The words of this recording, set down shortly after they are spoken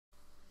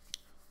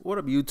What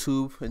up,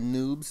 YouTube and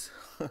noobs?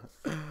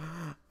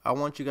 I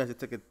want you guys to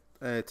take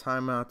a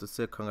time out to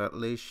say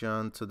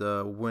congratulations to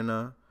the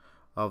winner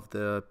of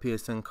the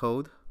PSN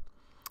code.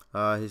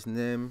 His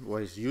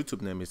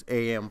YouTube name is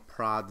AM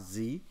Prod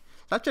Z. He's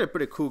actually a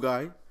pretty cool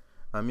guy.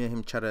 Me and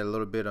him chatted a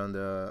little bit on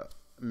the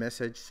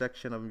message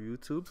section of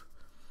YouTube.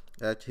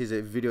 He's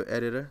a video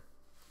editor.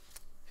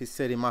 He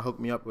said he might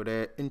hook me up with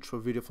an intro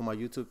video for my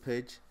YouTube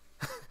page.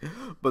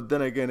 But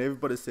then again,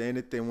 everybody say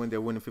anything when they're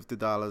winning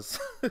 $50.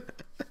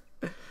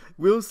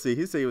 We'll see.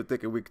 He said it would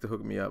take a week to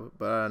hook me up,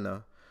 but I don't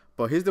know.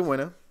 But he's the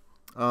winner.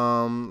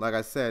 Like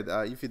I said,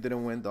 if you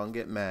didn't win, don't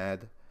get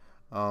mad.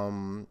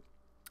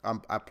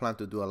 I plan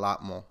to do a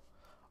lot more.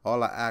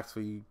 All I ask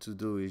for you to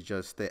do is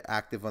just stay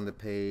active on the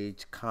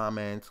page,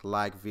 comment,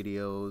 like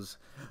videos,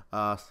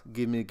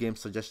 give me a game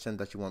suggestion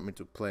that you want me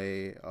to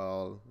play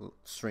or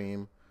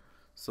stream.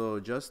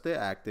 So just stay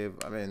active.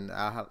 I mean,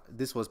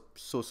 this was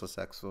so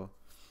successful,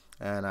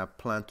 and I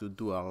plan to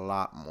do a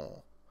lot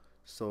more.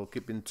 So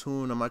keep in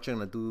tune. I'm actually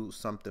gonna do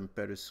something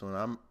very soon.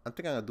 I think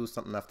I'm gonna do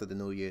something after the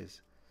New Year's.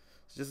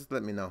 So just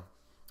let me know.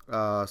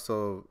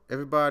 So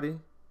everybody,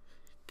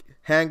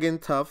 hang in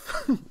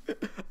tough.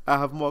 I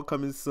have more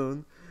coming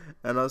soon,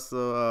 and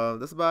also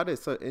that's about it.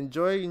 So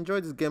enjoy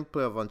this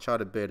gameplay of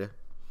Uncharted beta.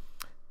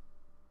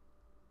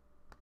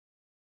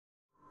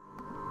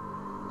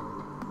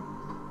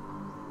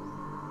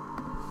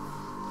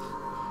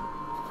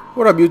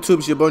 What up, YouTube?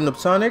 It's your boy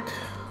Noobsonic.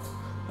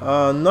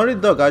 Naughty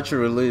Dog actually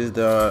released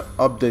the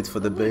update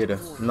for the beta.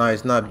 No,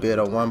 it's not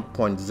beta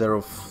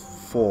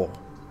 1.04.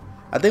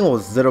 I think it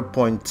was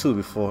 0.2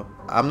 before.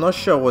 I'm not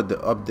sure what they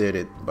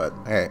updated, but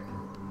hey,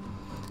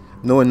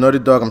 knowing Naughty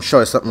Dog, I'm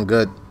sure it's something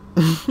good.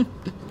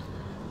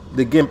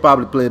 The game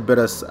probably played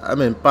better. I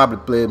mean, probably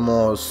played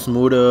more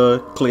smoother,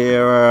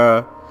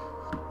 clearer.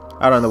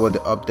 I don't know what they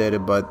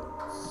updated, but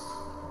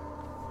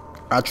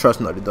I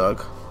trust Naughty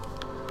Dog.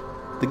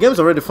 The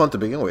game's already fun to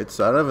begin with,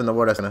 so I don't even know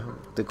what else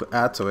they could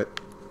add to it.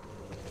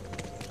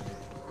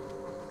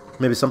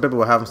 Maybe some people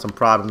were having some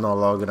problem not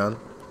logging on.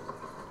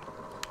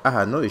 I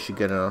had no issue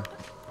getting on.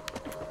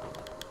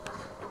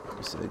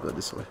 Let's see, they go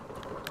this way.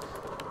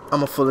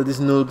 I'ma follow these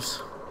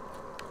noobs.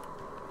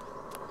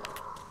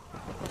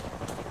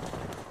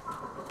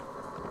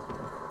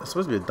 There's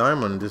supposed to be a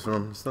diamond in this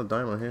room. There's no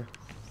diamond here.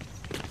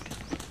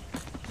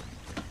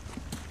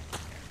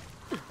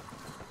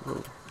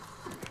 Whoa.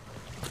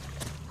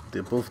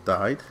 They both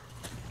died.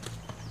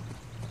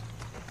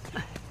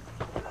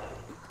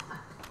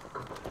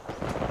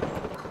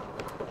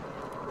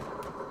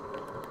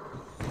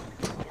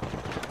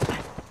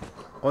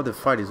 All the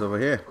fight is over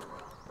here.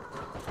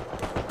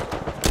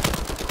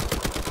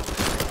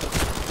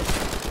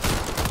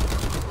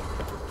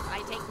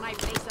 I take my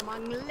place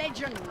among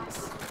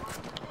legends.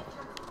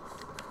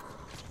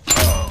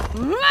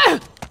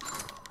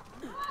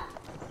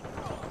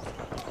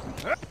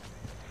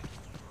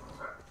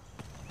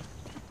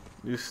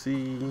 You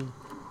see,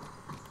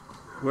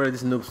 where are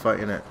these noobs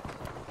fighting at?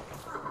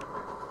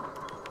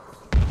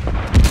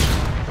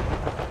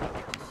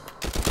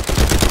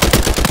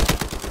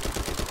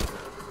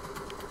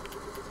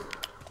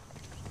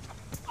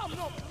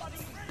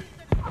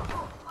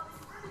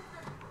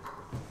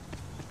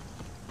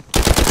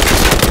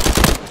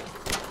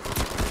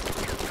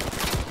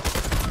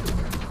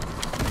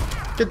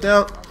 Get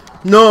down.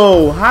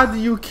 No, how do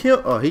you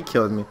kill? Oh, he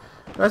killed me.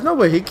 There's no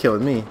way he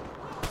killed me.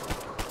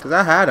 Because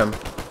I had him.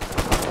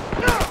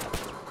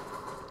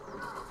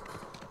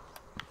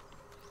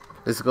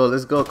 Let's go,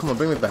 let's go. Come on,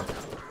 bring me back.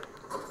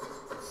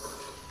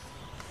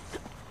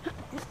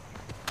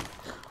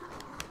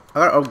 I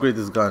gotta upgrade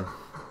this gun.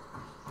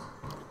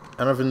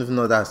 I don't even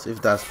know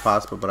if that's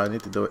possible, but I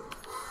need to do it.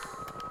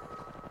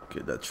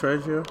 Get that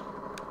treasure.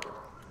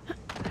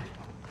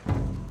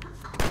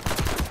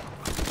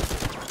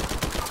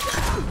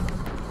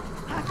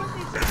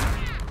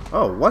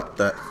 Oh, what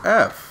the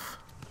F?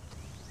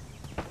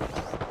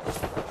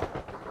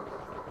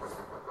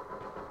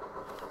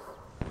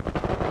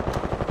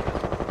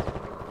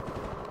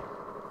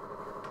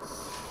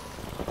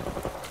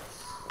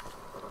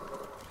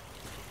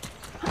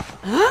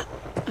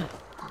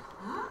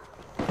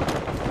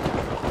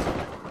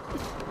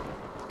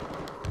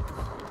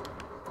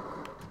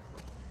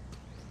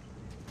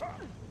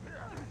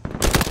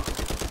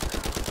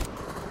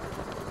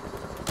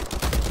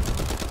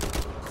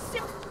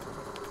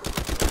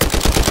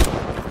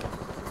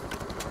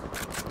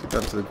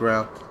 Down to the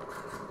ground.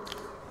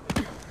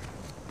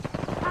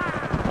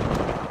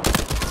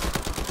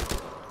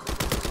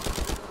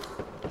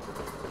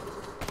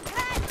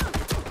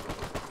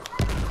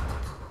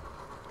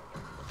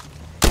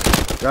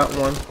 Got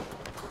one.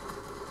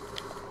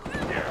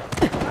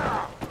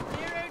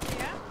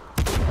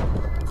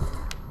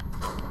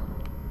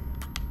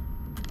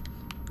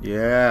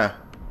 Yeah.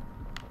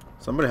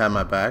 Somebody had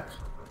my back.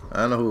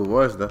 I don't know who it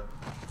was though.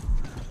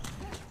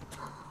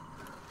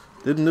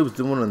 Them noobs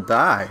didn't want to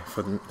die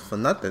for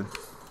nothing.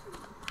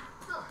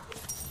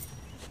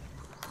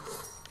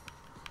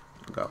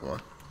 Got one.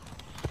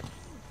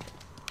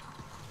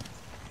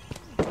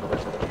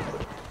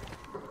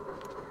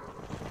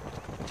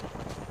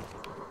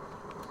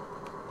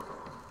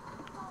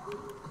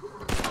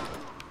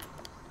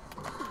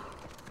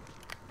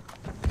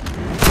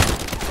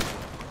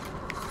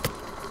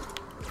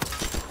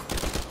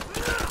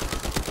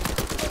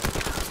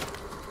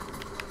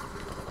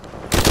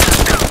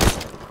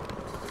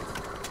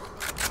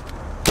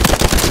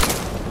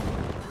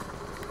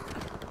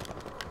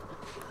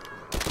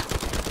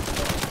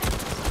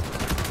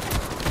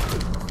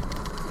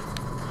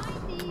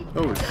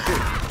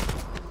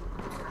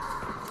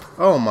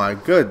 Oh my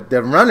god,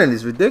 the running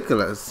is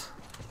ridiculous.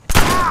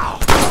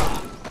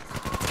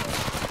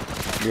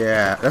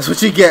 Yeah, that's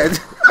what you get.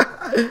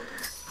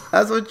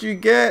 That's what you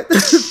get.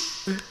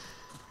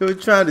 He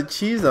was trying to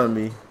cheese on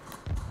me.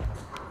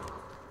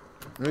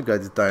 Let me get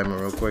this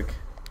diamond real quick.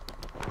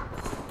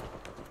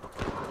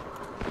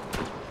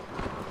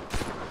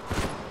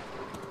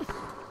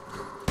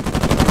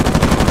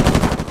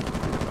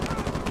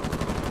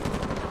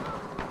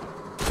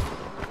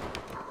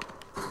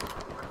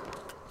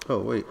 Oh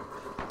wait.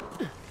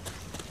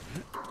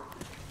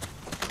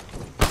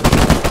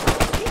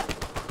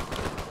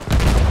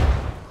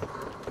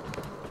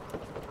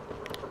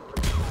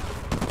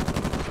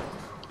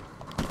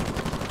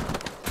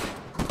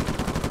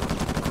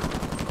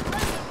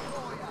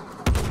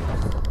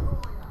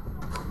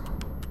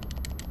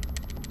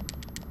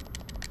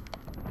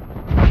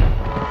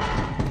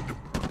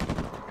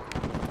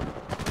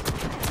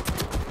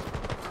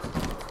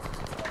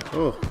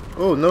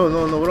 Oh no,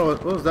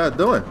 what was that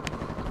doing?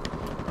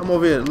 I'm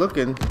over here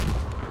looking.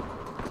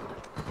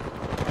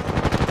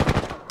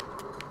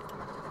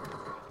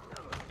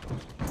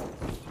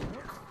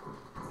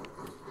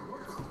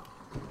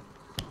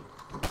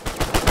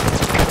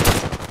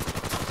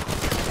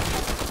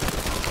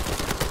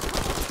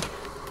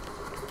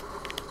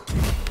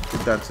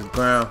 Get down to the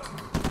ground.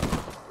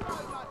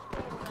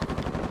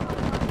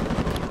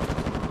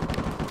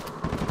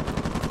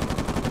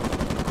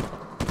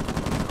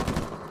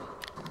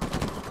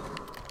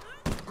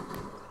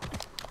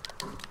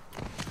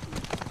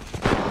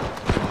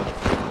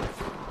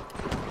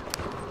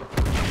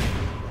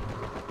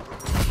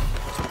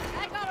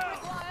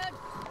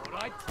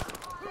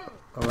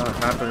 A lot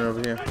happening over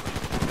here.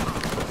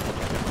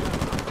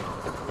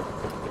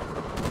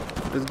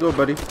 Let's go,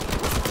 buddy.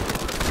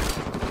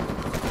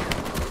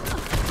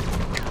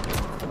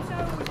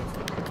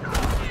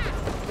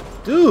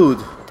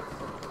 Dude,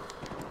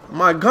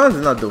 my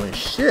gun's not doing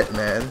shit,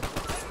 man.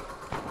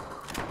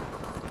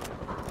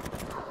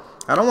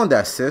 I don't want the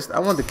assist. I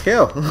want the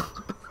kill.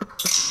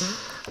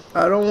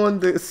 I don't want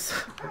this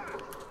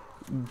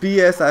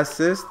BS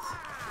assist.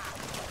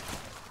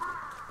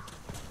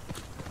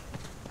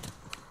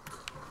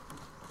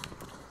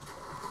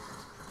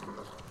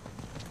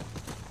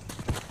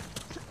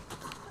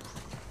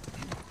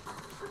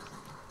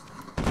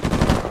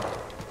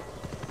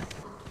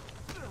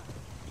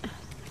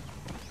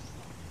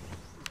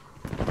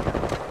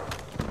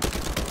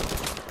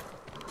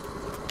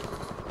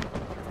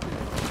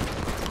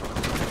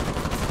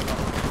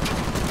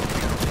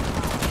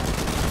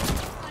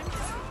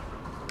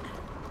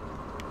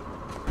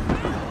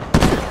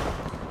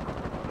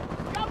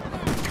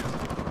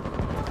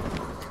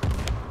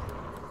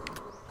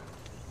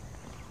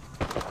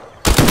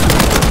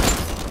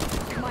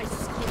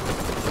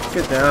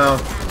 Get down.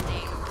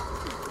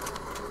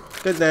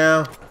 Get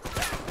down.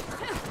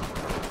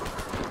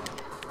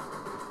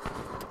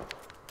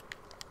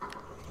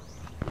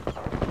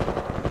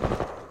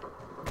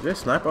 Is there a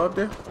sniper up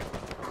there?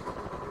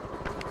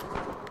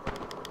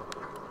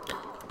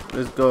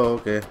 Let's go.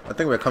 Okay. I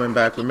think we're coming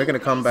back. We're making a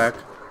comeback.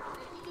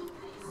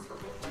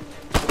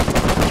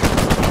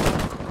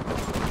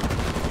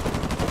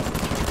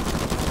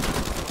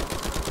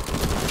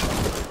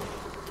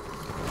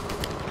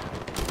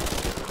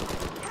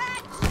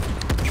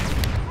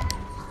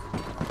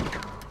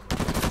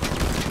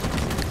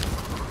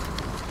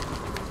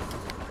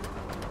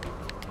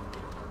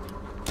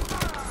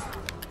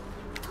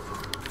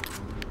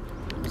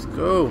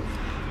 Go.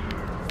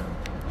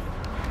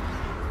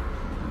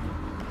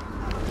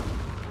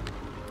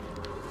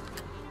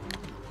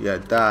 Yeah,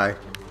 die.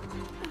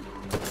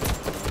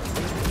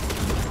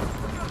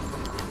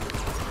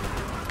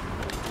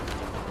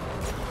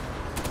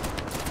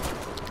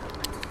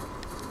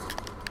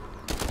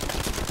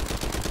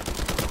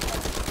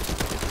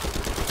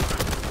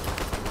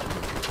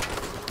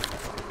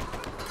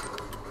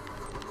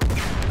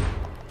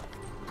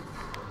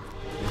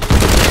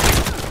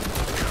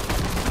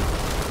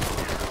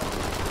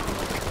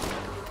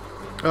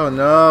 Oh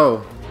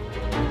no.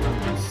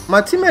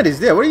 My teammate is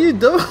there. What are you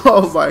doing?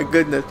 Oh my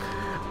goodness.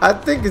 I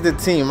think it's the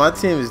team. My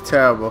team is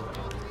terrible.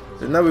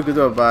 There's nothing we can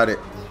do about it.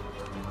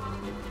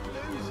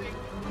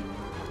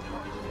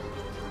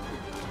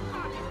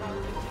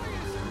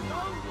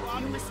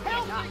 You must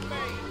help me.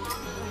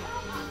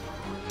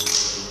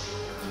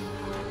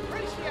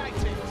 Appreciate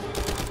it.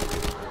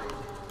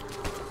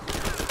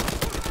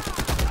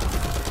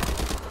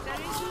 There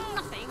is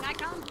nothing I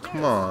can't do.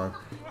 Come on.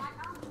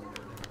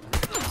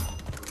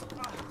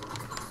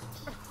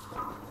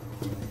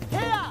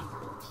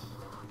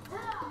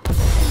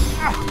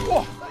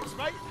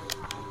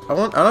 I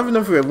don't even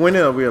know if we're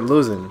winning or we're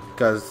losing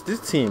because this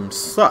team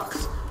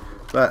sucks.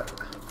 But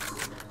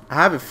I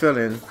have a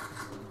feeling.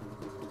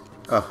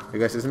 Oh, I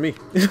guess it's me.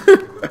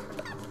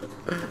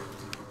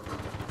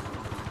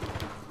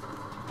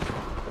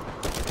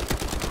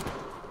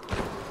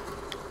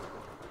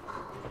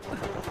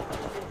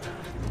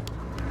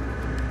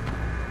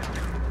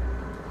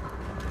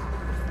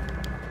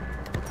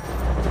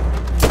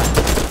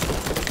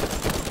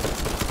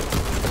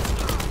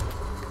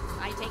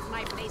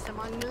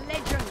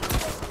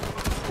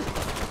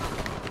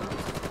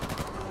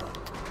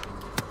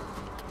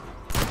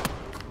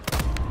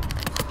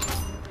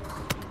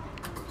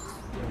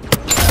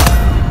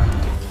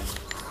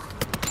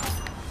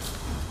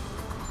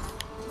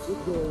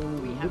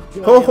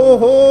 Ho ho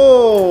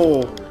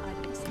ho!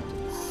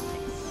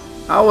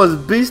 I was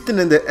beasting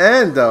in the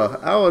end though.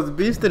 I was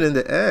beasting in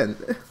the end.